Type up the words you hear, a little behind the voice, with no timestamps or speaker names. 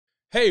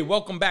Hey,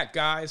 welcome back,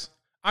 guys.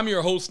 I'm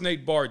your host,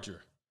 Nate BRRRR,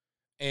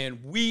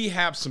 and we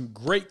have some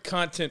great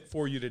content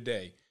for you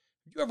today.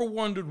 Have you ever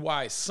wondered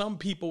why some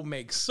people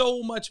make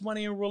so much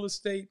money in real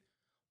estate,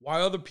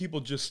 while other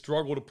people just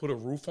struggle to put a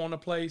roof on a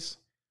place?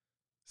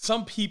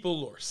 Some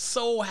people are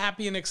so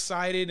happy and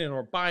excited and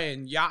are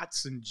buying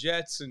yachts and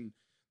jets and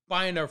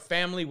buying their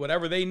family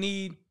whatever they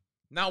need,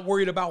 not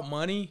worried about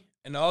money.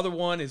 And the other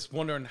one is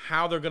wondering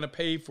how they're going to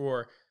pay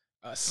for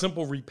a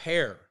simple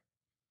repair.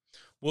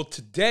 Well,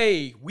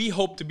 today we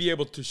hope to be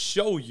able to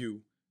show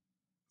you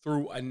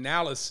through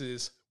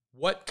analysis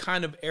what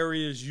kind of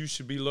areas you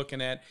should be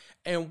looking at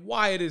and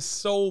why it is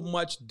so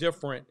much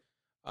different,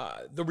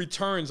 the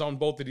returns on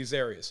both of these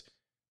areas.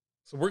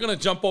 So we're going to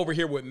jump over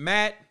here with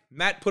Matt.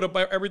 Matt put up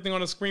everything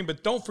on the screen,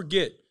 but don't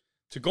forget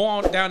to go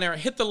on down there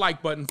and hit the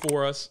like button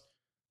for us,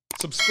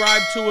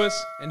 subscribe to us,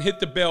 and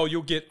hit the bell.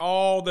 You'll get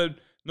all the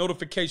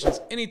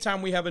notifications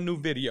anytime we have a new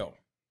video.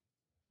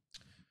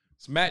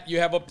 So Matt, you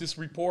have up this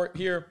report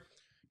here.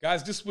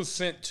 Guys, this was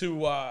sent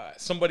to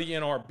somebody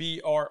in our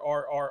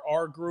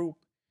BRRRR group,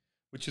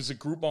 which is a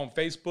group on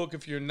Facebook.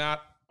 If you're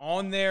not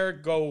on there,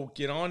 go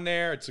get on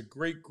there. It's a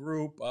great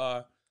group.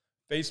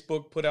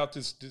 Facebook put out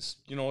this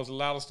has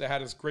allowed us to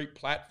have this great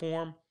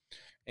platform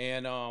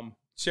and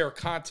share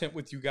content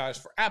with you guys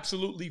for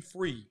absolutely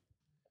free.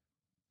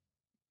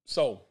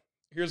 So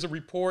here's a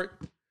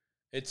report.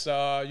 It's you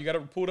got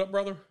it pulled up,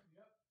 brother?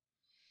 Yep.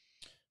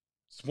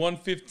 It's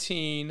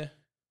 115. Are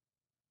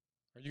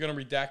you going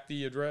to redact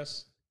the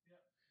address?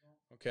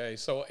 Okay,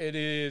 so it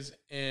is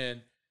in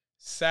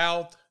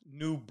South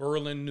New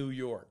Berlin, New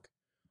York,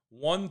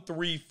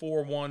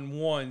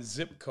 13411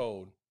 zip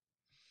code.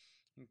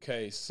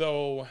 Okay,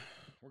 so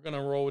we're going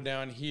to roll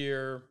down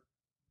here.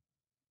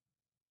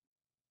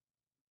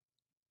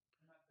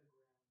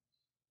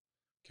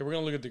 Okay, we're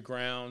going to look at the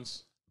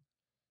grounds.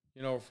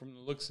 You know, from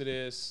the looks of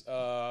this,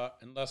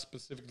 unless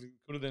specifically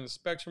included in the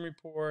inspection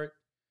report,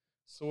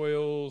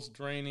 soils,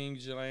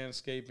 drainage,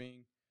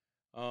 landscaping,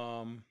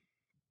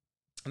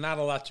 not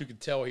a lot you can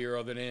tell here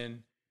other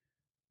than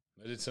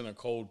that it's in a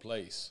cold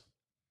place.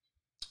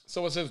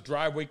 So it says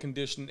driveway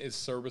condition is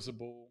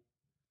serviceable.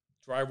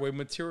 Driveway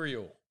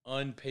material,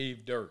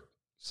 unpaved dirt.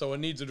 So it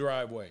needs a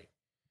driveway.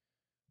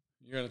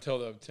 You're going to tell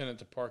the tenant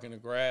to park in the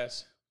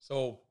grass.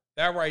 So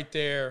that right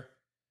there,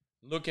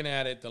 looking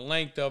at it, the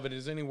length of it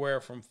is anywhere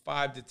from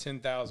 $5,000 to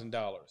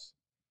 $10,000.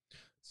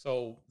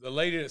 So the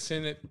lady that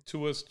sent it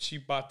to us, she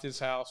bought this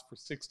house for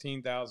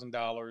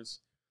 $16,000.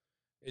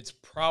 It's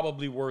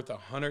probably worth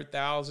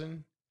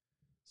 $100,000.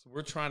 So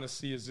we're trying to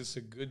see, is this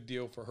a good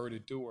deal for her to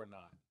do or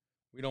not?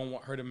 We don't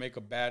want her to make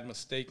a bad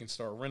mistake and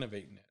start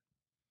renovating it.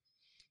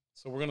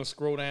 So we're going to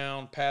scroll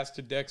down past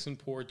the decks and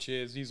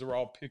porches. These are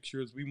all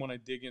pictures. We want to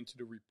dig into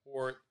the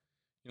report.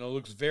 You know, it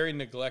looks very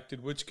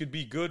neglected, which could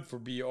be good for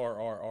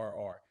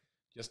BRRRR.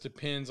 Just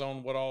depends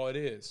on what all it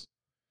is.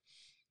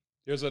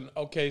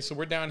 Okay, so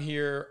we're down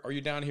here. Are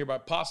you down here by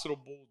possible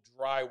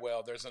dry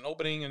well? There's an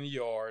opening in the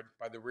yard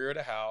by the rear of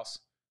the house.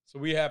 So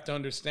we have to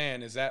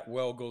understand, is that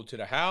well go to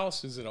the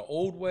house? Is it an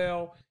old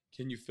well?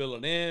 Can you fill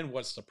it in?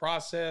 What's the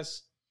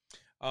process?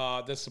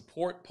 The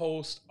support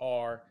posts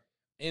are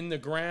in the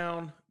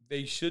ground.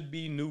 They should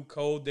be new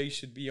code. They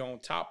should be on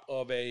top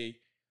of a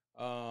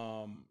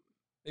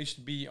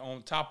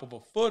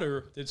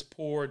footer that's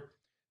poured,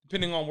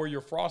 depending on where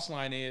your frost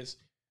line is.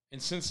 In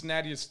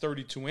Cincinnati, it's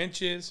 32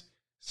 inches.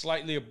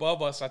 Slightly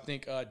above us, I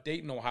think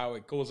Dayton, Ohio,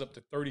 it goes up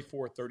to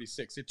 34,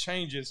 36. It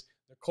changes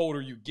the colder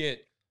you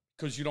get,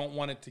 because you don't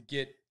want it to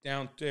get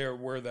down there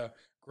where the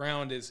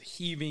ground is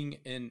heaving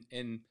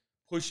and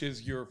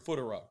pushes your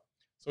footer up.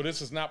 So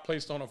this is not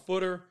placed on a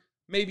footer,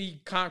 maybe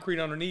concrete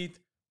underneath,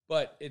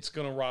 but it's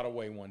going to rot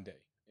away one day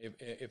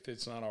if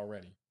it's not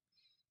already.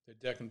 The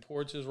deck and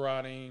porch is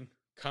rotting.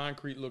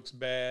 Concrete looks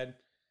bad.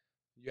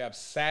 You have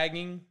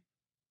sagging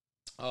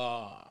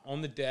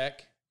on the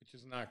deck, which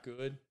is not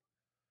good.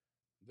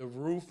 The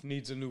roof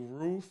needs a new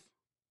roof.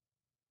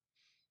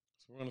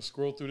 So we're going to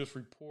scroll through this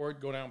report,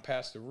 go down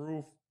past the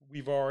roof.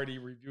 We've already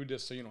reviewed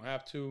this, so you don't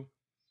have to.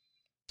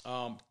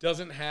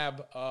 Doesn't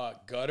have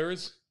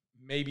gutters.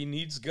 Maybe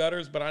needs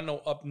gutters, but I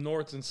know up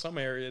north in some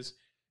areas,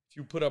 if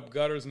you put up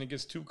gutters and it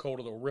gets too cold,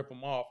 it'll rip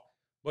them off.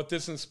 But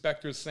this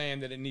inspector is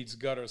saying that it needs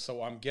gutters,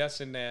 so I'm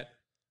guessing that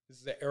this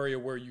is the area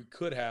where you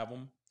could have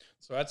them.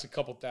 So that's a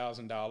couple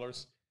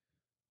 $1,000s.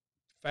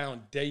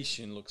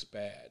 Foundation looks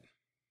bad.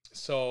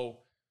 So,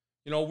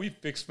 you know, we've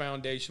fixed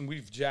foundation.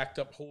 We've jacked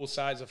up whole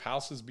sides of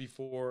houses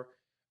before.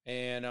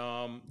 And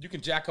you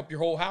can jack up your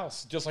whole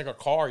house just like a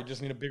car. You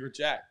just need a bigger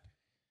jack.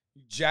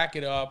 You jack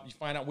it up. You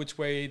find out which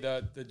way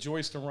the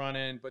joists are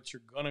running, but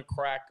you're going to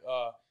crack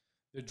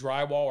the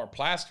drywall or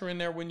plaster in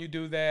there when you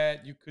do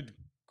that. You could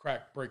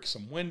break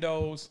some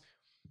windows.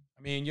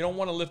 I mean, you don't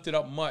want to lift it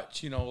up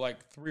much, you know,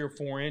 like 3 or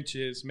 4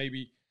 inches,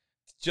 maybe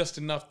just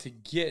enough to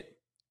get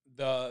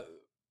the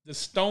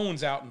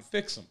stones out and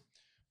fix them.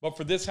 But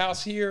for this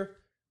house here,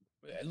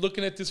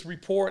 looking at this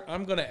report,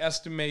 I'm going to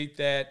estimate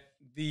that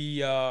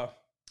the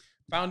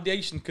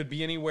foundation could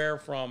be anywhere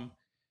from,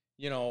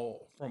 you know,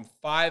 from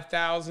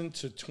 $5,000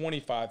 to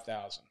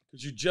 $25,000,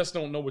 because you just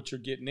don't know what you're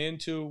getting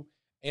into.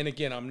 And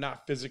again, I'm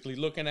not physically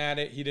looking at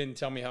it. He didn't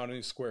tell me how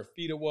many square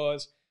feet it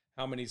was,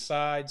 how many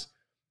sides,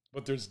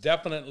 but there's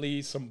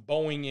definitely some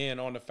bowing in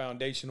on the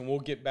foundation, and we'll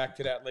get back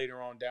to that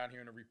later on down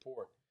here in the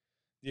report.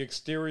 The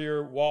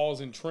exterior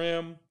walls and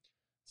trim,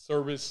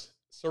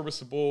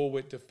 serviceable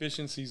with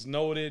deficiencies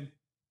noted.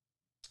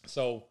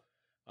 So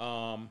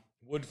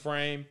wood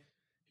frame.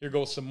 Here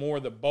goes some more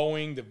of the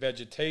bowing, the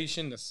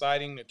vegetation, the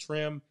siding, the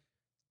trim.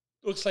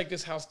 Looks like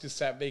this house just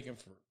sat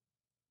vacant for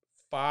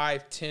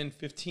 5, 10,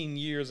 15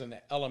 years in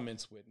the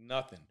elements with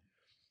nothing.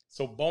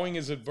 So bowing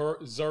is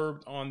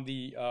observed on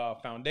the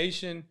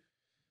foundation,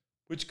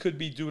 which could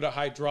be due to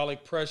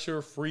hydraulic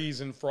pressure,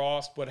 freeze, and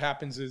frost. What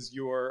happens is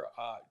your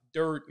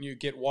dirt, you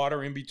get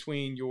water in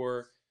between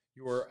your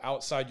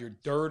outside your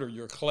dirt or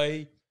your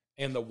clay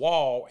and the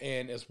wall,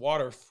 and as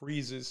water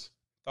freezes,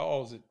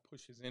 thaws, it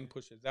pushes in,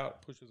 pushes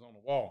out, pushes on the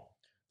wall.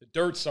 The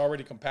dirt's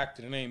already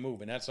compacted and ain't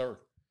moving. That's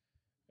earth.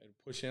 It'll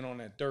push in on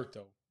that dirt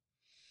though.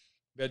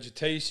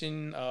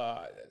 Vegetation,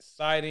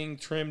 siding,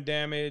 trim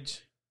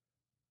damage,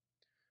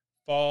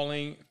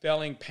 felling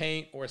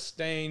paint or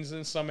stains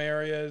in some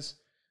areas.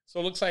 So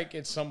it looks like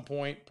at some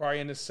point, probably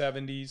in the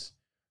 70s,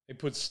 they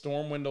put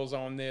storm windows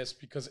on this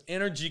because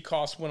energy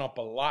costs went up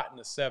a lot in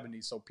the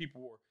 70s. So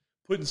people were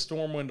putting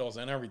storm windows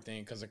on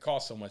everything because it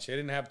cost so much. They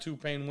didn't have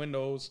 2-pane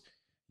windows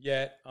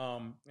yet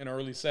in the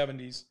early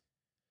 70s.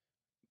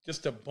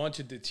 Just a bunch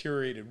of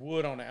deteriorated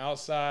wood on the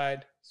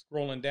outside.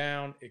 Scrolling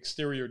down,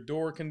 exterior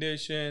door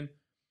condition.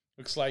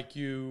 Looks like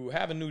you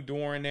have a new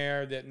door in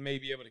there that may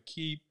be able to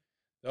keep.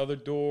 The other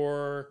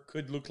door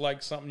could look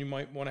like something you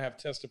might want to have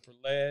tested for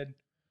lead,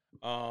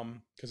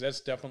 because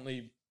that's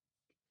definitely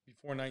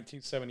before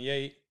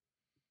 1978.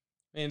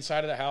 The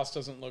inside of the house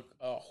doesn't look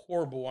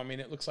horrible. I mean,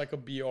 it looks like a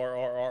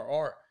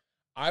BRRRR.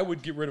 I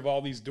would get rid of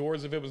all these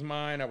doors if it was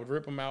mine. I would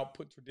rip them out,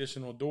 put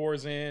traditional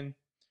doors in,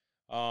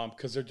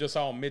 because they're just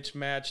all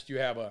mismatched. You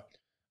have a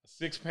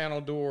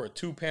 6-panel door, a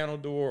 2-panel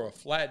door, a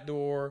flat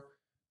door.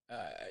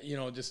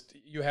 Just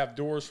you have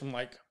doors from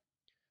like,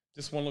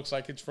 this one looks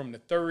like it's from the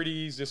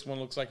 30s. This one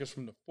looks like it's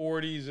from the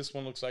 40s. This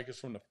one looks like it's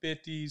from the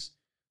 50s,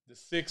 the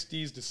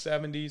 60s, the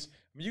 70s.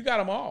 I mean, you got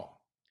them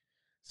all.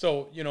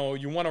 So,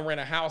 you want to rent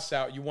a house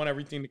out. You want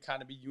everything to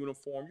kind of be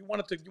uniform. You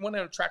want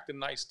to attract a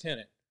nice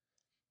tenant.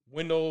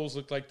 Windows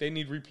look like they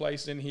need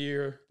replaced in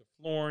here. The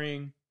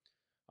flooring.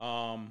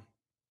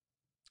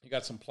 You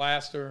got some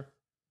plaster.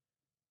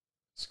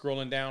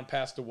 Scrolling down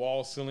past the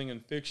wall, ceiling,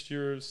 and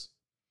fixtures.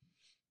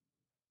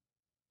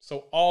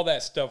 So all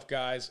that stuff,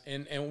 guys,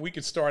 and we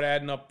could start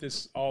adding up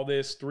all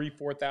this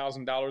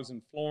 $3,000-$4,000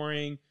 in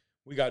flooring.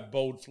 We got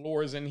bowed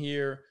floors in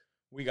here.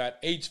 We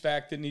got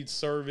HVAC that needs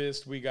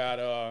serviced. We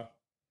got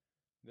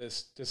the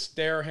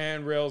stair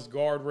handrails,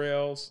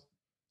 guardrails.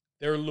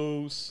 They're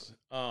loose.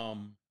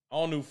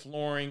 All new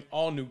flooring,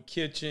 all new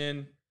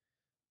kitchen.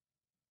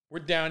 We're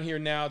down here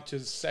now to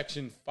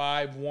section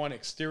 5.1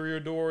 exterior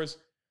doors,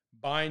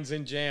 binds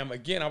and jam.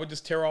 Again, I would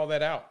just tear all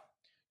that out.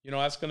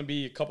 That's going to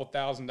be a couple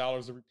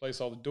 $1,000s to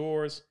replace all the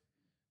doors.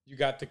 You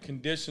got the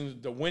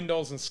conditions, the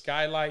windows and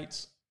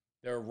skylights.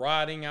 They're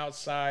rotting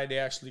outside. They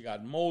actually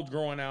got mold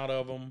growing out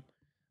of them.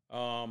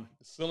 The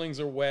ceilings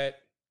are wet.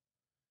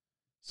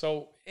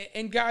 So,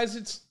 and guys,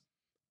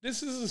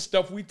 this is the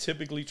stuff we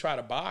typically try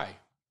to buy.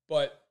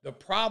 But the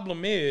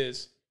problem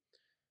is,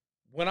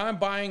 when I'm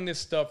buying this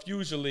stuff,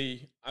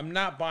 usually I'm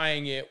not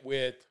buying it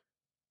with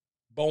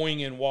bowing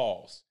in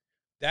walls.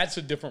 That's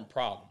a different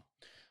problem.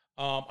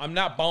 I'm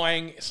not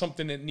buying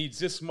something that needs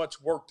this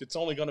much work that's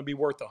only going to be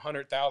worth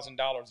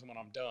 $100,000 when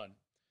I'm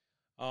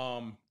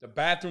done. The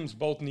bathrooms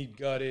both need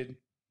gutted.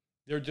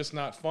 They're just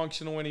not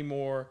functional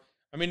anymore.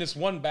 I mean, this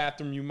one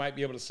bathroom, you might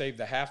be able to save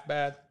the half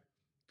bath,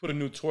 put a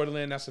new toilet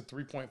in. That's a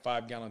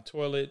 3.5-gallon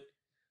toilet.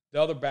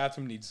 The other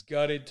bathroom needs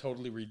gutted,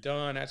 totally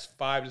redone. That's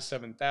 $5,000 to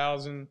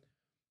 $7,000.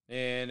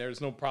 And there's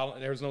no problem.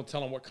 There's no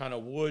telling what kind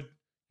of wood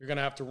you're going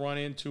to have to run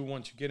into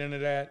once you get into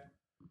that.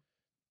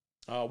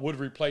 Wood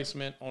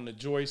replacement on the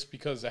joist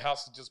because the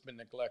house has just been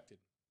neglected.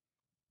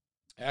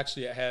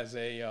 Actually, it has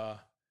it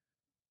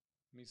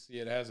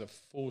has a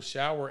full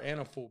shower and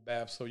a full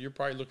bath. So you're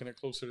probably looking at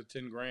closer to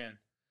 10 grand,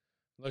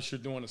 unless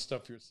you're doing the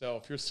stuff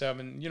yourself. You're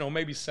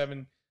maybe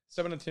seven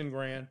to 10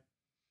 grand.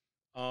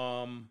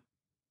 Tub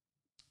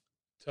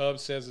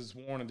says it's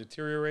worn and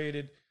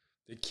deteriorated.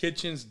 The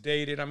kitchen's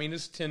dated. I mean,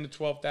 this is $10,000 to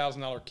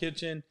 $12,000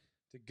 kitchen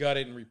to gut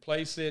it and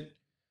replace it.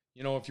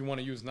 If you want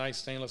to use nice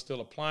stainless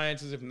steel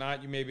appliances. If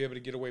not, you may be able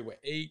to get away with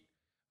 8.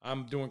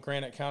 I'm doing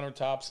granite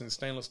countertops and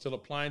stainless steel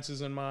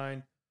appliances in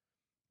mine.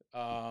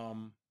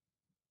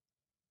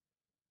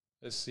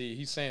 Let's see.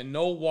 He's saying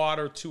no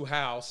water to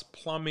house,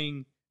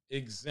 plumbing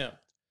exempt.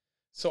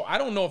 So I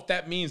don't know if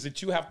that means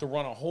that you have to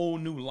run a whole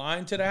new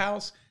line to the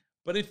house.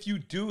 But if you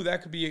do,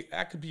 that could be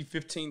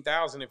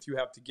 $15,000 if you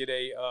have to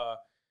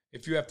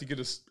get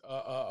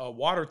a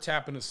water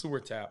tap and a sewer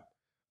tap.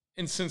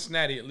 In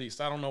Cincinnati, at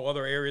least. I don't know,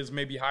 other areas,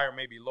 maybe higher,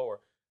 maybe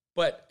lower.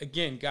 But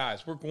again,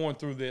 guys, we're going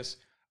through this.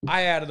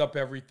 I added up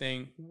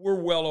everything.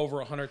 We're well over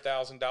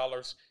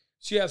 $100,000.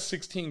 She has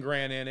 16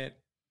 grand in it.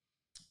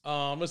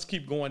 Let's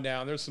keep going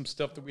down. There's some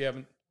stuff that we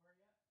haven't.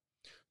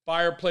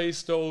 Fireplace,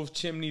 stoves,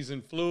 chimneys,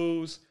 and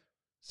flues.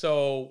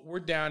 So we're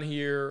down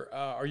here.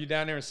 Are you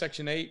down there in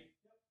section 8?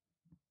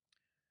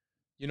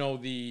 You know,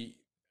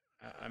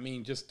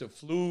 just the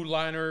flue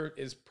liner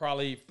is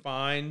probably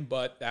fine,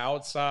 but the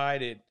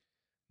outside, it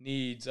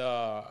needs,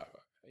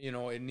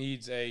 it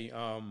needs a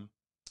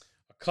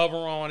cover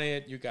on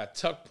it. You got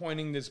tuck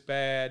pointing that's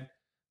bad.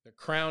 The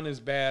crown is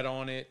bad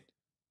on it.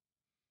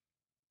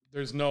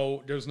 There's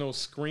no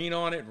screen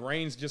on it.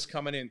 Rain's just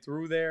coming in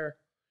through there.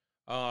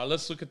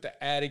 Let's look at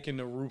the attic and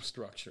the roof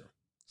structure.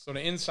 So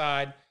the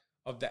inside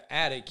of the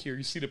attic here,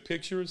 you see the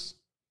pictures?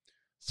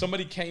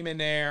 Somebody came in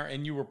there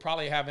and you were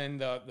probably having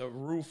the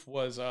roof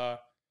was,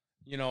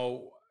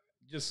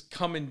 just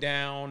coming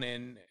down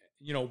and,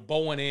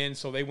 bowing in.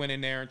 So they went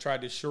in there and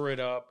tried to shore it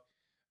up.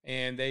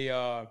 And they,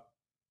 it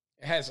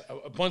has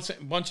a bunch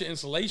of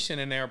insulation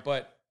in there,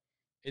 but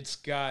it's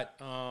got,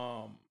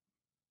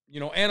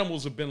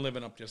 animals have been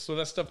living up there. So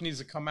that stuff needs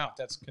to come out.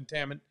 That's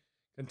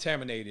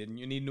contaminated, and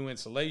you need new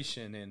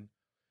insulation. And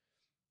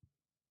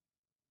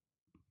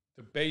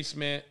the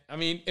basement, I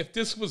mean, if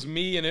this was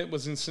me and it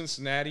was in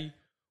Cincinnati,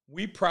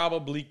 we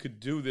probably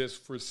could do this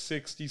for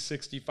 60,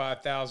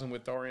 65,000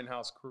 with our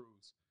in-house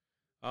crews.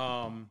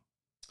 I'm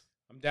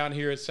down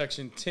here at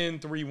section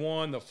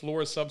 10.3.1, the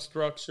floor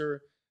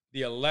substructure,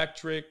 the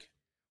electric.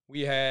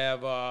 We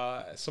have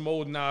some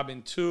old knob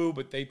and tube,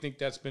 but they think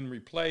that's been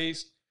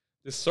replaced.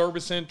 The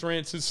service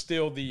entrance is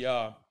still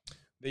the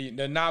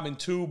knob and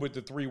tube with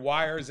the 3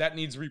 wires. That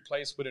needs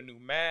replaced with a new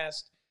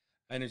mast.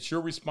 And it's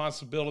your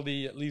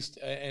responsibility, at least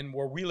and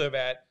where we live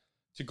at,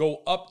 to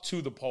go up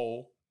to the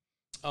pole.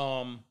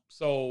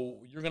 So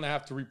you're going to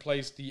have to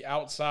replace the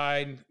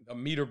outside, the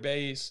meter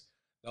base,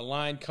 the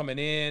line coming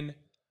in.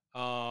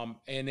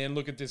 And then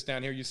look at this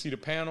down here. You see the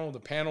panel? The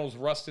panel's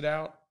rusted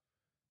out.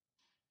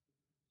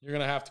 You're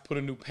going to have to put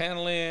a new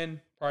panel in,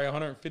 probably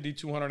 150,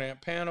 200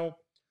 amp panel.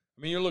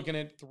 I mean, you're looking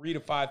at $3,000 to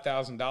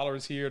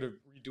 $5,000 here to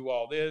redo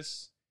all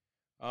this.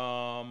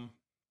 And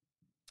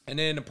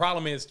then the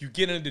problem is you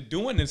get into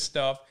doing this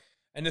stuff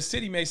and the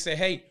city may say,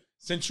 hey,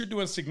 since you're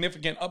doing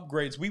significant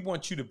upgrades, we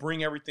want you to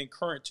bring everything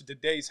current to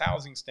today's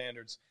housing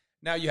standards.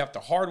 Now you have to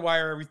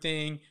hardwire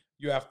everything.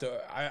 You have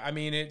to,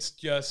 it's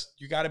just,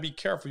 you got to be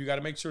careful. You got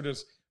to make sure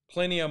there's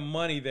plenty of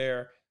money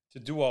there to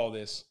do all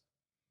this.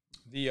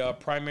 The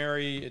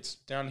primary, it's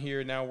down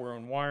here. Now we're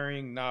on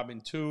wiring, knob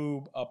and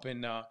tube. Up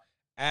in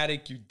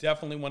attic, you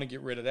definitely want to get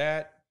rid of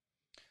that.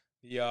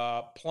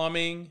 The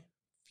plumbing,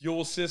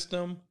 fuel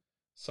system.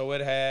 So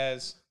it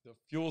has the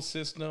fuel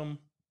system.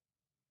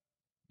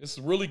 This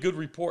is a really good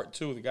report,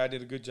 too. The guy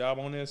did a good job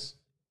on this.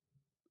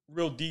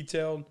 Real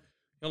detailed.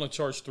 He only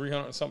charged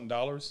 $300 and something.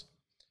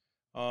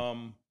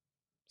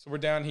 So we're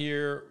down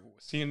here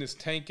seeing this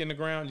tank in the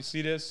ground. You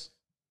see this?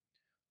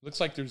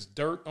 Looks like there's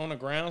dirt on the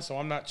ground, so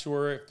I'm not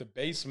sure if the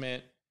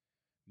basement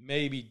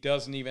maybe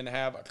doesn't even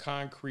have a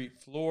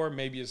concrete floor.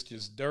 Maybe it's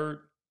just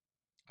dirt.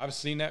 I've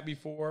seen that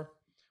before,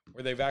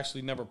 where they've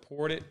actually never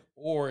poured it,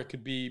 or it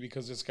could be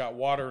because it's got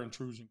water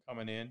intrusion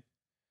coming in.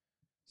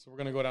 So we're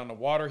going to go down to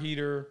water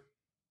heater.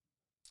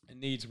 It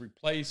needs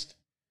replaced.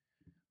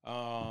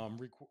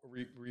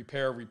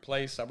 Repair,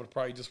 replace. I would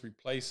probably just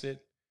replace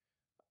it.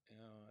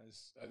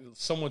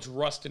 It's so much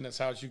rust in this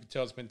house, you can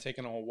tell it's been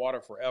taking on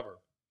water forever.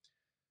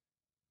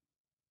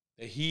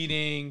 The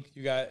heating,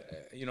 you got,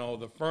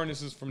 the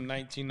furnaces from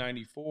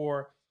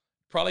 1994.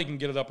 Probably can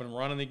get it up and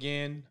running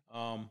again.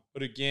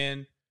 But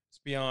again, it's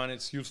beyond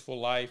its useful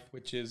life,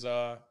 which is,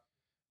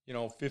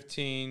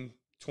 15,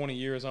 20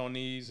 years on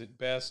these at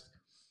best.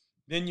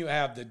 Then you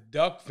have the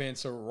duct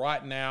fence are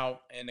rotting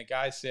out. And the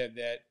guy said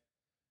that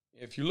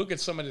if you look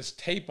at some of this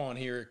tape on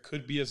here, it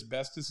could be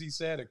asbestos, he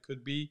said. It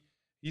could be.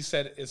 He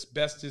said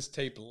asbestos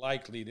tape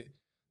likely.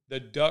 The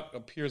duct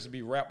appears to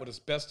be wrapped with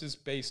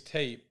asbestos-based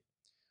tape.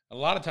 A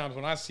lot of times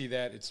when I see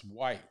that, it's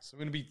white. So I'm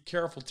going to be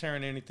careful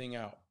tearing anything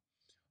out.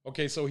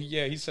 Okay, so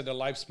he said the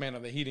lifespan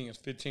of the heating is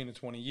 15 to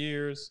 20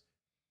 years.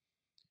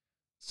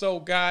 So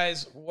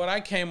guys, what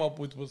I came up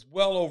with was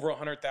well over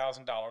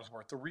 $100,000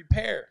 worth of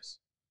repairs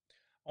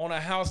on a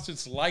house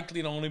that's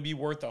likely to only be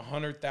worth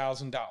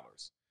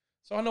 $100,000.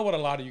 So I know what a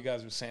lot of you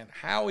guys are saying.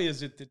 How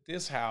is it that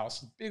this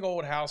house, big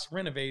old house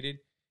renovated,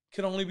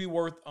 could only be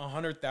worth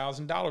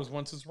 $100,000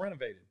 once it's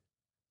renovated?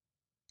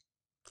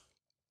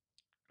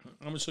 I'm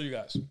going to show you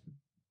guys.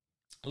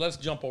 Let's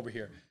jump over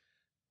here.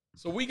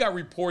 So we got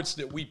reports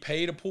that we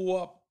pay to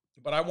pull up,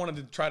 but I wanted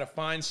to try to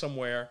find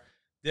somewhere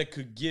that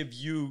could give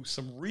you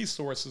some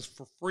resources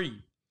for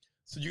free.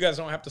 So you guys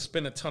don't have to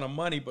spend a ton of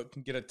money, but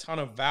can get a ton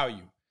of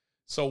value.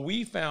 So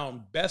we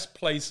found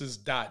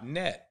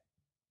bestplaces.net.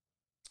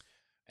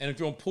 And if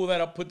you want to pull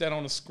that up, put that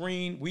on the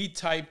screen. We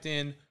typed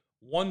in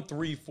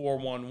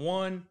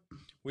 13411,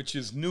 which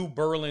is New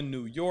Berlin,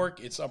 New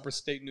York. It's upper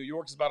state New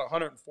York. It's about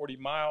 140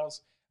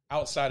 miles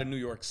outside of New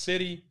York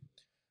City.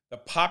 The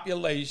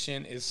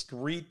population is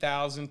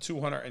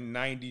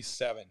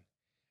 3,297.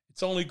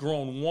 It's only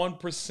grown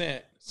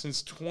 1%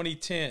 since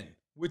 2010,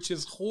 which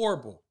is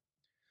horrible.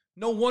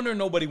 No wonder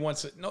nobody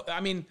wants it. No,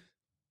 I mean,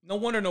 No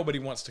wonder nobody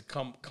wants to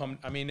come.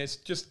 I mean, it's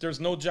just there's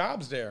no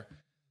jobs there.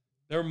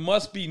 There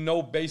must be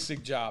no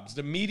basic jobs.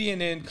 The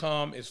median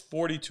income is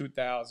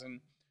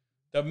 42,000.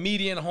 The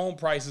median home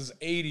price is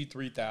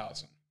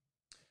 83,000.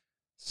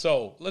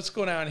 So let's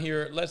go down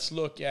here. Let's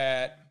look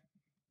at.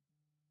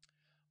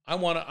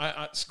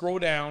 I scroll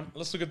down.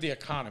 Let's look at the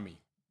economy.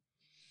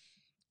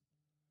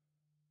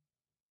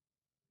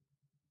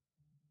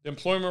 The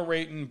employment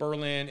rate in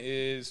Berlin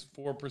is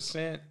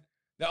 4%.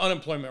 The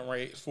unemployment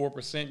rate is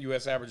 4%.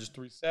 U.S. average is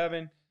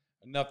 3.7.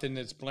 Nothing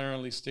that's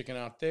blaringly sticking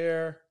out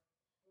there.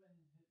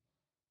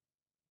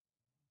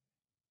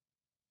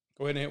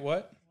 Go ahead and hit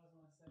what?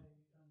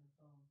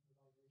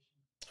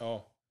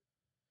 Oh.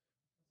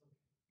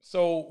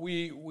 So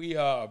we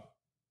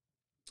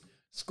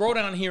scroll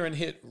down here and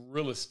hit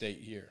real estate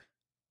here.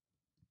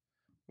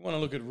 We want to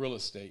look at real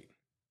estate.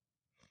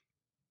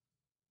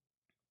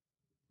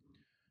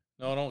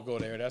 No, don't go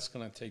there. That's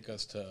going to take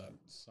us to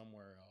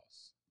somewhere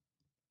else.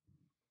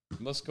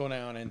 Let's go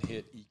down and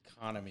hit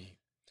economy.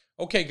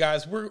 Okay,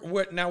 guys, we're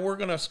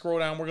going to scroll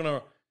down. We're going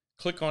to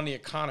click on the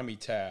economy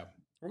tab.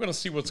 We're going to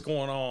see what's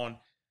going on.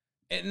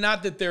 And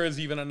not that there is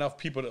even enough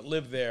people that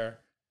live there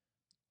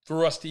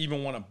for us to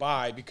even want to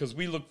buy, because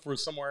we look for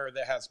somewhere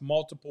that has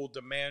multiple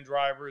demand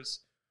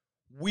drivers.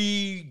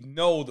 We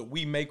know that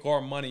we make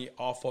our money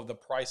off of the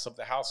price of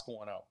the house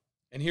going up.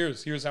 And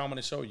here's how I'm going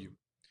to show you.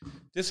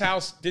 This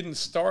house didn't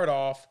start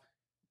off.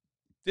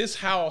 This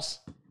house,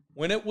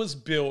 when it was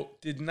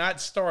built, did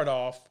not start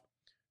off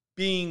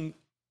being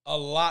a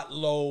lot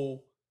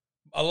lower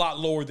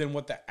than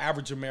what the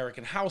average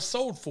American house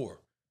sold for.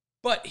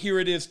 But here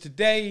it is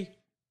today.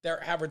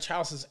 Their average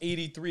house is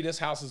 83. This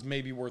house is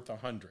maybe worth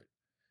 100.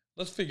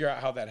 Let's figure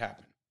out how that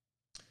happened.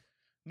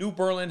 New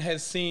Berlin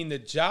has seen the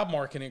job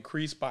market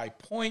increase by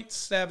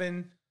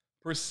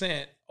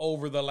 0.7%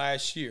 over the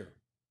last year.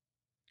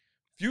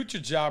 Future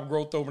job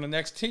growth over the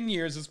next 10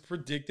 years is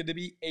predicted to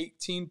be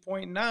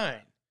 18.9,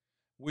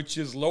 which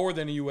is lower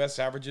than the U.S.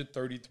 average at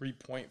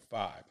 33.5.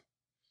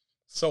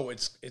 So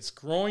it's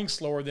growing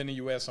slower than the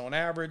U.S. on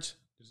average.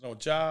 There's no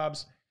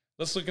jobs.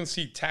 Let's look and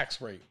see tax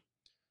rate.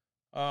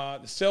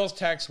 The sales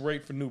tax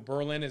rate for New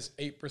Berlin is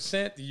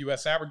 8%. The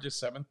U.S. average is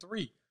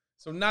 7.3.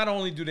 So not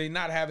only do they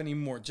not have any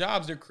more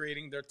jobs they're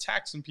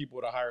taxing people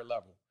at a higher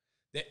level.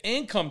 The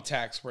income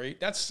tax rate,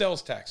 that's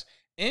sales tax.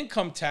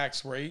 Income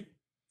tax rate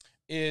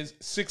is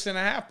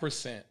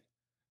 6.5%.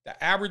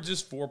 The average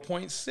is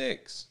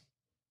 4.6.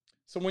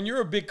 So when you're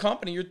a big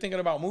company, you're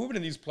thinking about moving to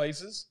these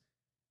places,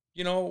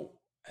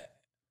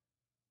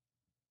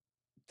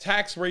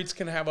 tax rates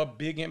can have a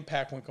big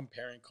impact when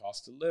comparing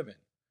cost of living.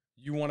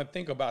 You want to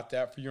think about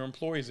that for your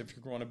employees if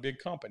you're growing a big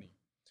company.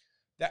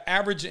 The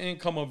average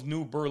income of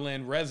New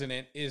Berlin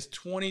resident is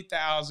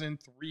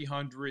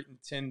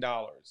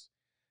 $20,310.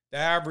 The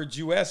average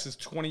U.S. is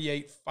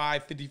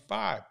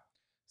 $28,555.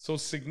 So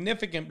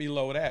significant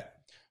below that.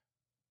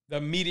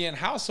 The median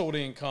household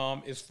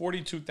income is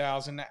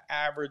 $42,000. The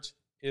average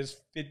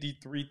is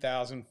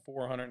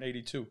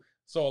 $53,482.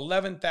 So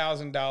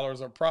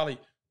 $11,000 are probably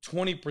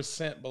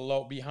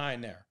 20%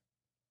 behind there.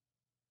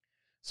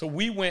 So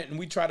we went and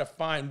we tried to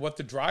find what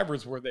the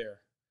drivers were there.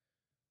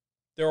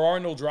 There are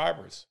no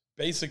drivers.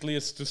 Basically,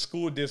 it's the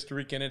school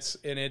district and it's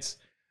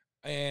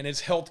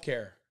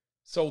healthcare.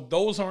 So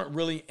those aren't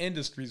really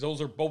industries. Those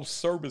are both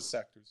service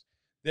sectors.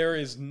 There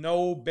is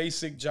no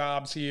basic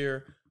jobs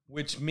here,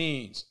 which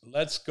means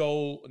let's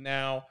go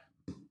now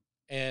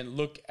and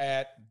look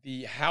at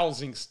the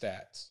housing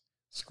stats.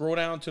 Scroll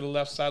down to the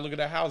left side. Look at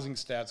the housing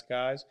stats,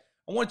 guys.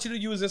 I want you to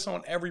use this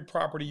on every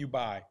property you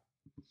buy.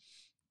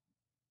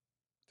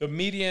 The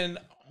median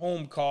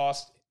home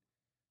cost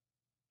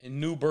in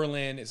New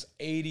Berlin is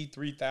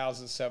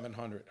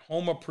 $83,700.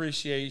 Home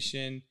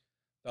appreciation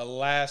the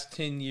last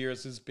 10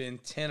 years has been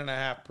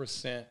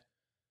 10.5%.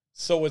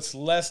 So it's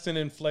less than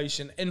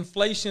inflation.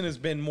 Inflation has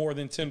been more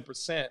than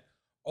 10%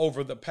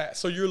 over the past.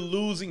 So you're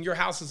losing, your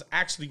house is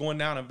actually going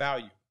down in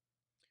value.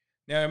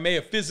 Now, it may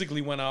have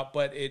physically went up,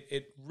 but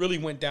it really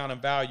went down in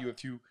value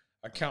if you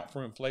account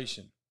for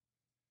inflation.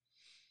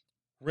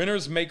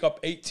 Renters make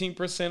up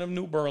 18% of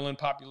New Berlin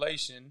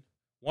population.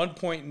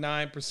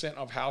 1.9%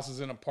 of houses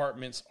and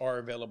apartments are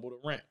available to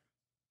rent.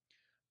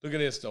 Look at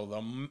this, though,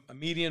 the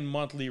median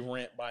monthly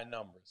rent by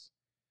numbers.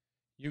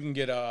 You can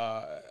get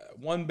a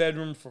one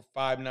bedroom for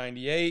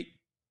 $598,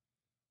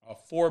 a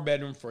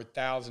 4-bedroom for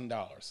 $1,000.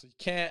 So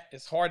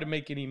it's hard to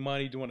make any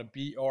money doing a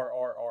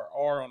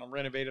BRRRR on a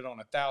renovated on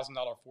 $1,000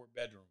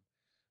 4-bedroom.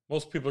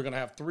 Most people are going to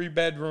have 3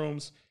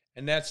 bedrooms,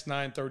 and that's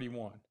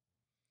 $931.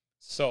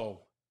 So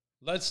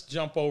let's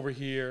jump over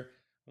here.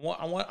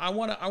 I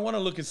want to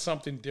look at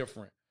something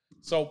different.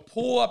 So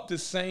pull up the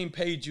same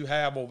page you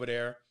have over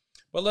there,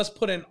 but let's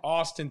put in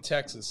Austin,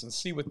 Texas, and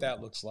see what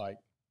that looks like.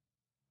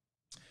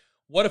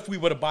 What if we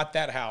would have bought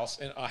that house,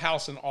 a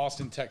house in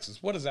Austin,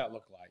 Texas? What does that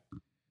look like?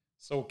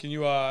 So can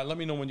you let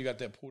me know when you got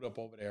that pulled up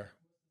over there?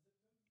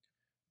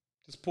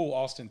 Just pull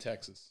Austin,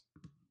 Texas.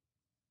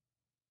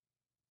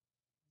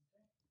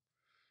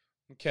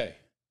 Okay.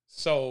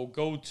 So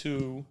go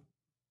to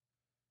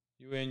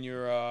you in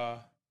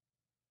your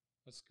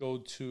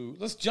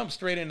let's jump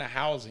straight into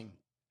housing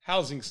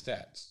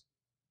stats.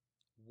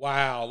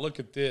 Wow, look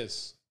at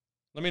this.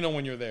 Let me know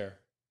when you're there.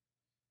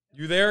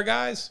 You there,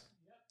 guys?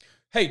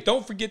 Hey,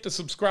 don't forget to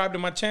subscribe to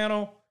my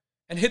channel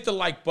and hit the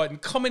like button.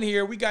 Come in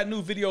here. We got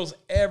new videos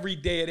every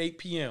day at 8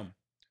 p.m.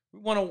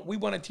 We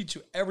want to teach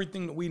you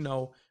everything that we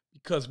know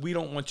because we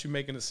don't want you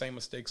making the same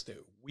mistakes that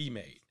we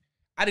made.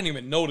 I didn't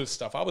even know this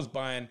stuff. I was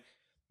buying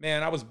it.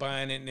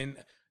 And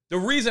the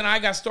reason I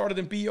got started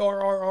in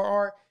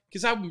BRRRR,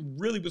 because I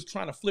really was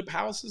trying to flip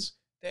houses.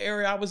 The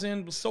area I was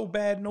in was so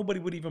bad, nobody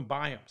would even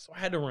buy them. So I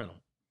had to rent them.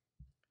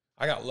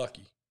 I got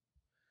lucky.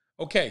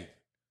 Okay,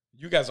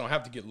 you guys don't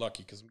have to get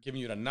lucky because I'm giving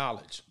you the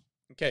knowledge.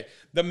 Okay,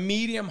 the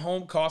median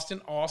home cost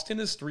in Austin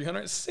is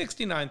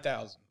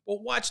 $369,000.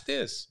 But watch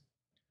this.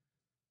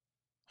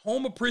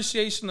 Home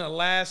appreciation in the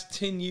last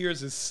 10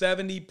 years is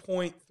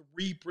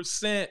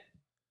 70.3%.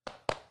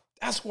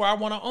 That's where I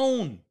want to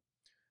own.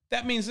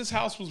 That means this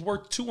house was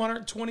worth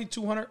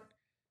 $200.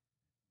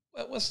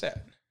 What's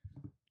that?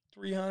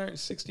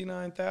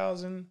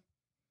 $369,000.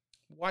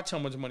 Watch how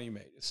much money you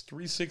made. It's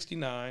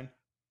 369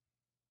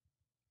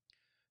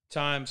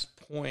 times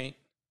 0.7.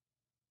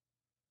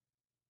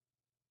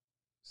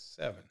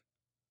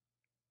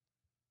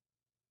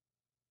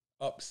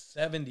 Up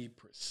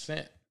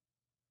 70%.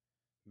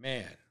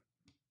 Man,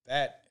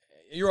 that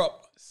you're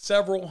up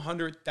several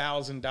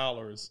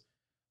 $100,000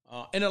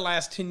 in the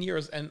last 10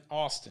 years in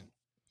Austin.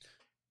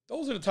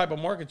 Those are the type of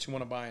markets you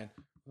want to buy in.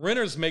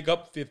 Renters make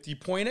up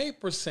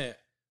 50.8%.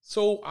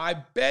 So I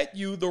bet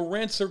you the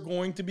rents are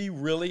going to be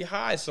really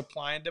high,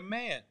 supply and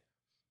demand.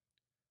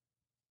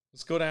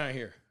 Let's go down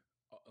here.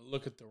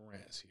 Look at the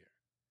rents here.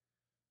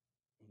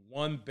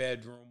 1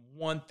 bedroom,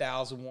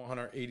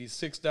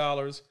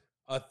 $1,186.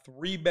 A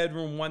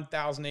 3-bedroom,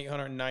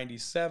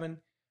 $1,897.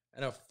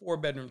 And a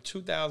 4-bedroom,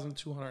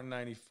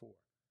 $2,294.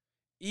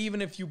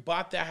 Even if you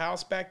bought that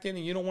house back then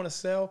and you don't want to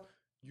sell,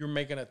 you're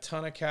making a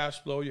ton of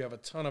cash flow. You have a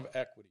ton of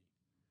equity.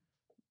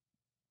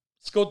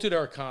 Let's go to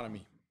their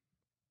economy.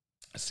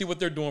 See what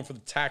they're doing for the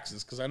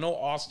taxes, because I know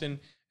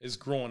Austin is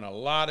growing a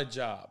lot of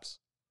jobs.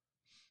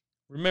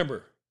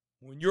 Remember,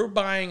 when you're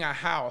buying a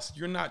house,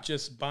 you're not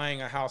just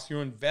buying a house,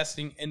 you're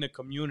investing in the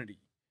community.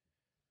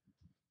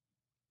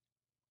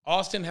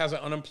 Austin has an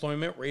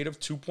unemployment rate of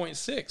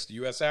 2.6. The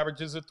U.S.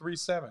 average is at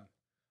 3.7.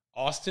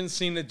 Austin's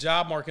seen the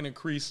job market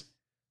increase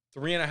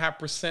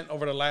 3.5%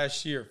 over the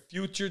last year.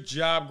 Future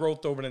job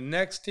growth over the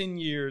next 10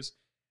 years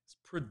is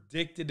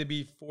predicted to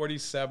be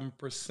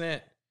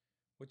 47%,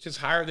 which is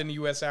higher than the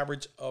U.S.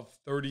 average of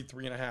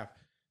 33.5%.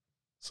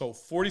 So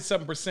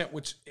 47%,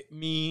 which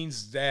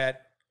means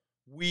that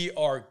we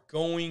are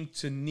going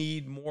to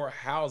need more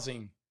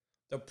housing.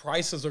 The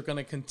prices are going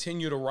to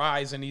continue to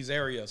rise in these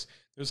areas.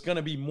 There's going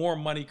to be more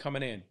money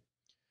coming in.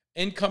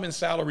 Income and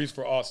salaries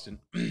for Austin.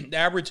 The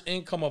average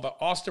income of an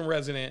Austin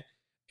resident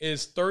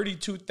is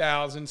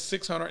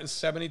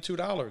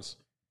 $32,672,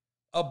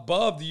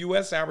 above the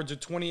U.S. average of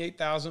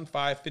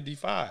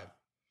 $28,555.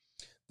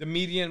 The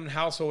median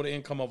household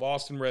income of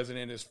Austin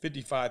resident is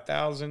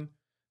 $55,000.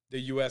 The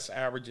U.S.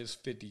 average is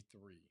 $53,000.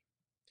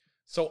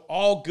 So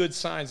all good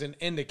signs and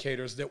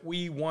indicators that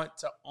we want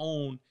to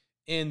own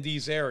in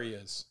these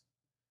areas.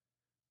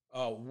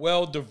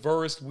 Well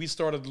diverse. We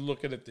started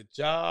looking at the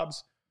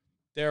jobs.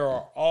 There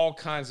are all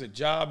kinds of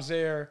jobs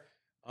there.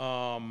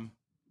 Just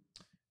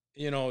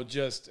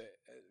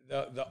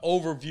the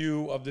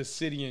overview of the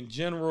city in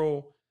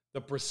general, the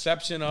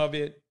perception of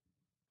it.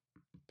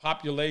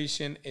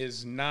 Population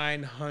is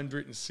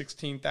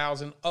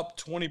 916,000, up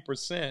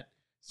 20%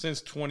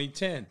 since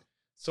 2010.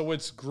 So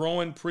it's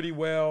growing pretty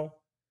well.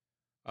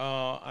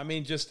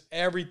 Just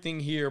everything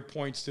here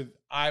points to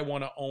I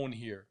want to own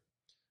here.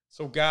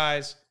 So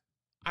guys,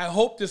 I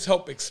hope this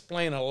helped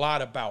explain a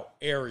lot about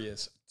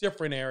areas,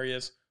 different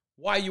areas,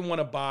 why you want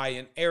to buy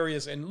in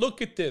areas. And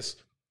look at this,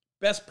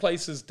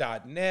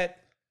 bestplaces.net.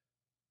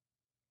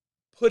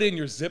 Put in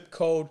your zip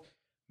code.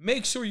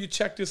 Make sure you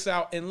check this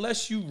out.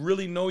 Unless you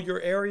really know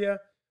your area,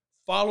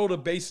 follow the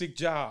basic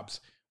jobs.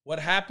 What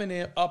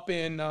happened up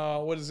in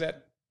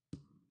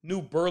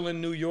New Berlin,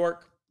 New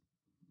York?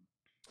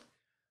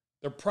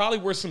 There probably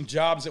were some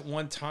jobs at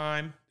one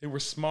time. They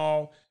were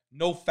small.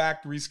 No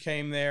factories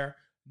came there.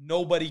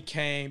 Nobody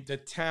came. The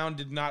town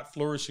did not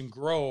flourish and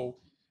grow.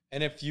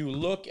 And if you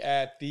look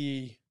at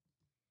the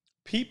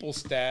people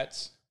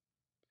stats,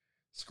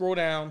 scroll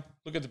down,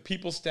 look at the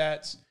people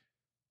stats.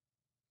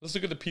 Let's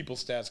look at the people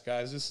stats,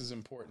 guys. This is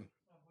important.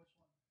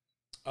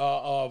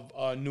 Of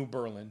New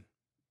Berlin.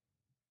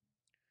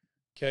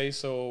 Okay,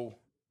 so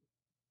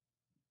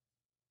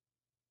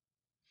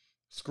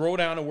scroll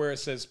down to where it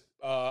says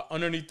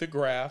underneath the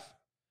graph,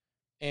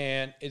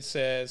 and it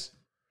says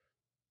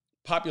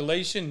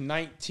population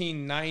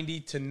 1990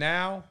 to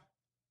now,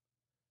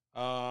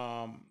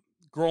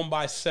 grown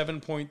by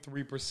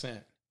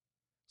 7.3%.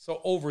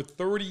 So over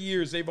 30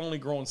 years, they've only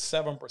grown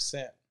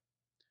 7%.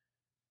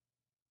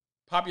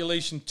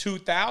 Population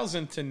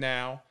 2000 to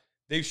now,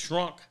 they've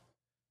shrunk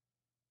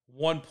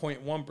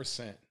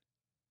 1.1%.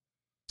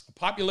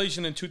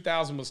 Population in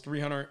 2000 was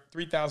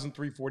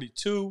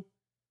 3,342.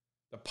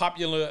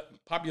 The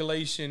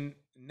population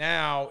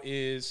now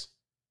is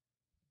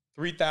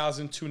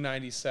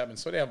 3,297.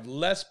 So they have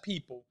less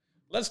people.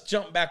 Let's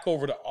jump back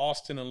over to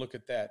Austin and look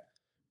at that.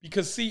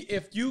 Because see,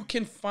 if you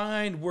can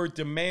find where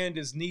demand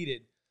is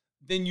needed,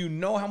 then you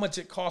know how much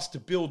it costs to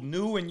build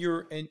new in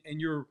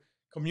your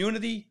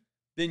community.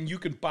 Then you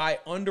can buy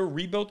under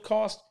rebuild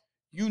cost.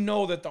 You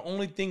know that the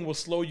only thing will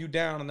slow you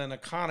down in an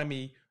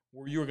economy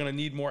where you're going to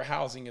need more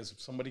housing is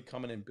somebody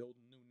coming and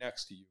building new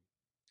next to you.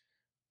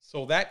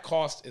 So that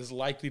cost is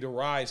likely to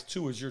rise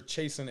too as you're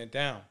chasing it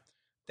down.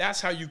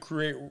 That's how you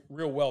create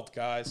real wealth,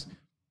 guys.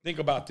 Think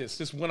about this.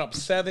 This went up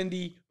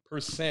 70%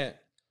 versus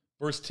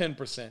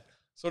 10%.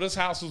 So this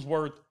house was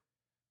worth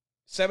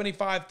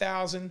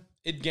 $75,000.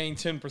 It gained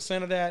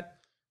 10% of that.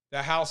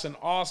 The house in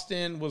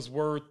Austin was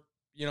worth,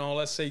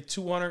 let's say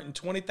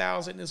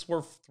 $220,000. It's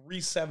worth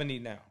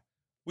 $370 now.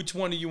 Which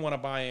one do you want to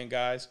buy in,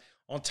 guys?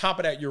 On top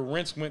of that, your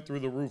rents went through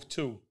the roof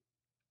too.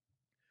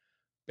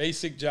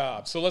 Basic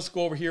job. So let's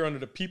go over here under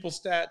the people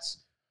stats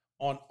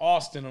on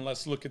Austin and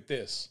let's look at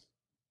this.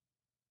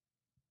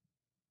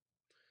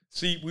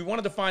 See, we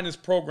wanted to find this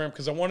program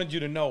because I wanted you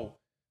to know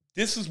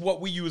this is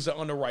what we use to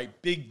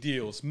underwrite big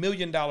deals, $1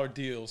 million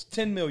deals,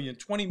 $10 million,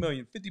 $20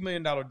 million, $50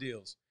 million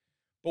deals.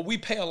 But we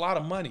pay a lot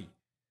of money.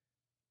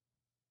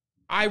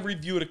 I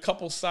reviewed a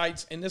couple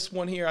sites, and this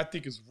one here I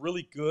think is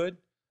really good.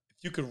 If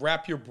you could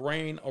wrap your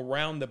brain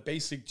around the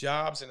basic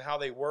jobs and how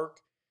they work,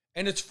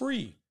 and it's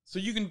free. So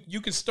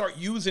you can start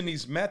using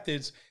these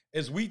methods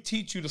as we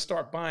teach you to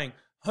start buying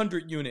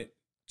 100 unit,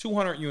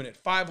 200 unit,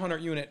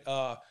 500 unit,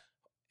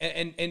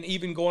 and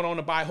even going on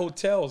to buy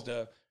hotels,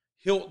 the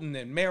Hilton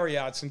and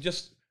Marriott's, and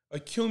just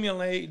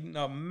accumulating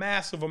a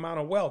massive amount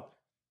of wealth.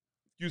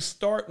 You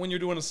start when you're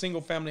doing a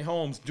single family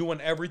homes, doing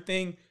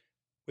everything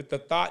with the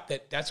thought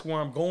that that's where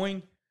I'm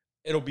going.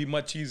 It'll be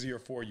much easier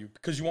for you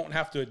because you won't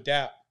have to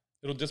adapt.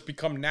 It'll just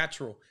become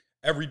natural.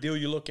 Every deal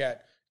you look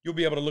at, you'll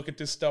be able to look at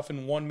this stuff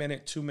in 1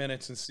 minute, 2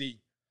 minutes and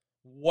see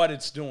what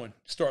it's doing.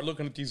 Start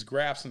looking at these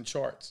graphs and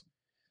charts.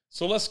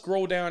 So let's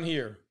scroll down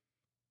here.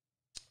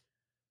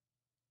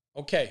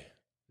 Okay,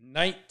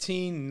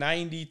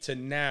 1990 to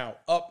now,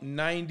 up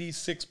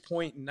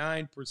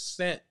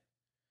 96.9%.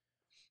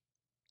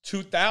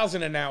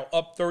 2000 and now,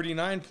 up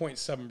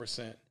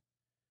 39.7%.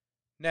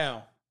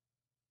 Now,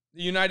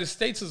 the United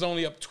States is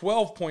only up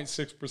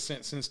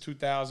 12.6% since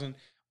 2000.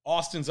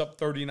 Austin's up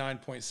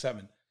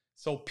 39.7%.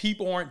 So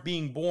people aren't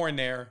being born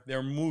there,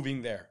 they're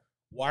moving there.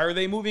 Why are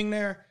they moving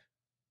there?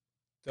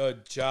 The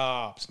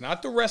jobs,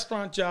 not the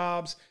restaurant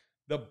jobs,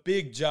 the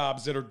big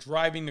jobs that are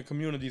driving the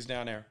communities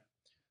down there.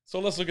 So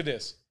let's look at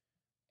this.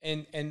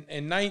 In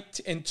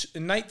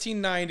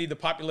 1990, the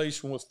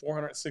population was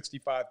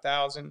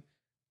 465,000.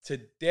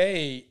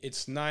 Today,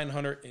 it's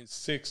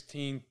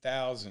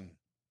 916,000.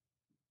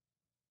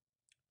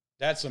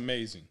 That's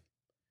amazing.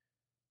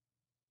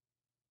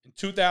 In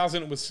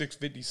 2000, it was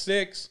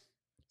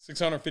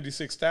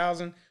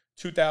 656,000.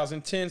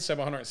 2010,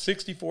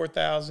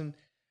 764,000.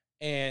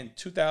 And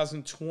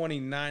 2020,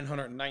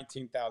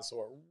 919,000.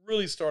 So it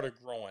really started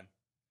growing.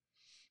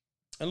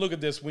 And look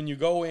at this. When you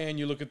go in,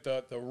 you look at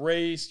the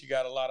race. You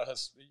got a lot of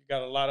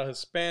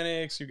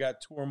Hispanics. You got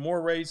 2 or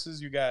more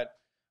races. You got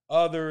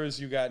others.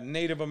 You got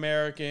Native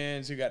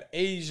Americans. You got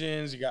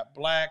Asians. You got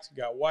blacks. You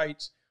got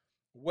whites.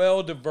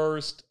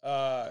 Well-diverse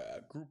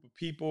group of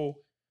people.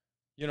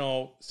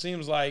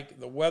 Seems like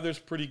the weather's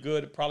pretty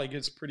good. It probably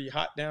gets pretty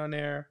hot down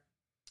there.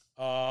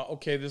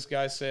 Okay, this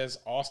guy says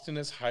Austin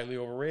is highly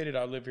overrated.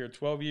 I live here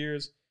 12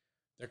 years.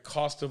 The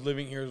cost of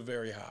living here is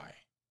very high.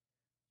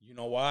 You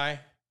know why?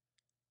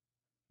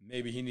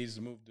 Maybe he needs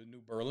to move to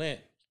New Berlin.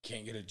 He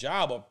can't get a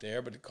job up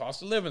there, but the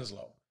cost of living is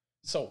low.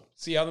 So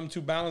see how them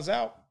two balance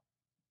out?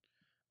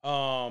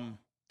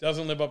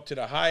 Doesn't live up to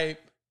the hype.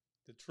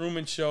 The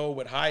Truman Show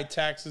with high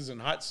taxes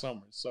and hot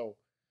summers. So,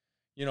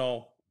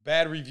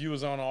 bad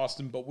reviews on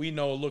Austin, but we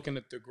know looking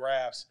at the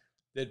graphs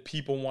that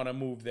people want to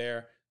move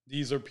there.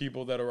 These are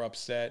people that are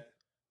upset.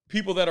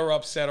 People that are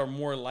upset are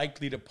more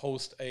likely to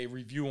post a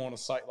review on a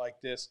site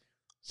like this.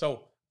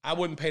 So I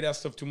wouldn't pay that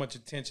stuff too much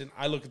attention.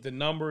 I look at the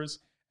numbers,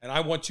 and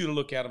I want you to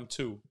look at them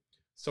too.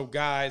 So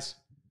guys,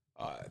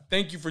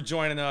 thank you for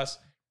joining us.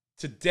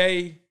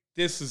 Today,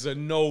 this is a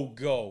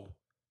no-go.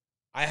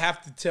 I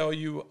have to tell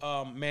you,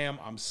 ma'am,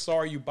 I'm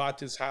sorry you bought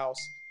this house.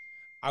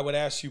 I would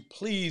ask you,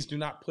 please do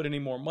not put any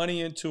more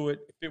money into it.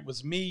 If it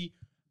was me,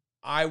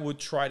 I would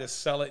try to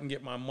sell it and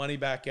get my money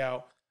back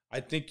out. I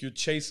think you're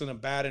chasing a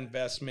bad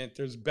investment.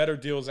 There's better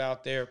deals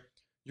out there.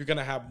 You're going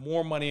to have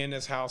more money in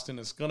this house than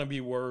it's going to be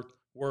worth.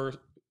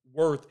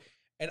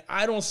 And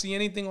I don't see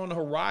anything on the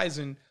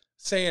horizon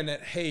saying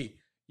that, hey,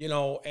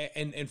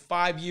 in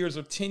 5 years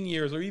or 10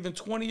 years or even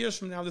 20 years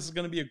from now, this is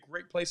going to be a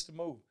great place to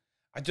move.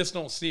 I just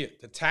don't see it.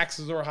 The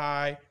taxes are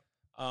high.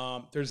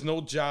 There's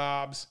no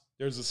jobs.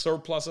 There's a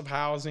surplus of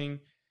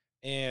housing.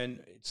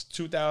 And it's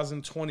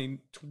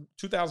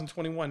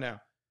 2021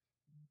 now.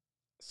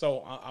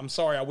 So I'm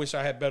sorry. I wish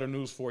I had better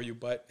news for you.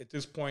 But at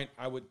this point,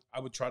 I would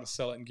try to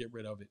sell it and get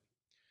rid of it.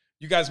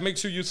 You guys make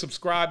sure you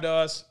subscribe to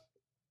us.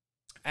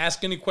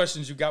 Ask any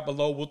questions you got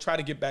below. We'll try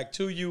to get back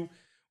to you.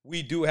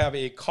 we do have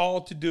a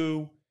call to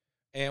do,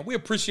 and we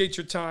appreciate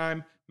your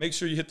time. Make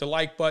sure you hit the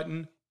like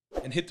button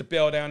and hit the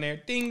bell down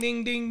there. Ding,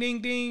 ding, ding,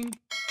 ding, ding.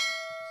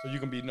 So you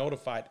can be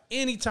notified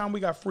anytime we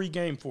got free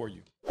game for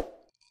you.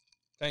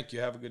 Thank you.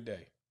 Have a good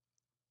day.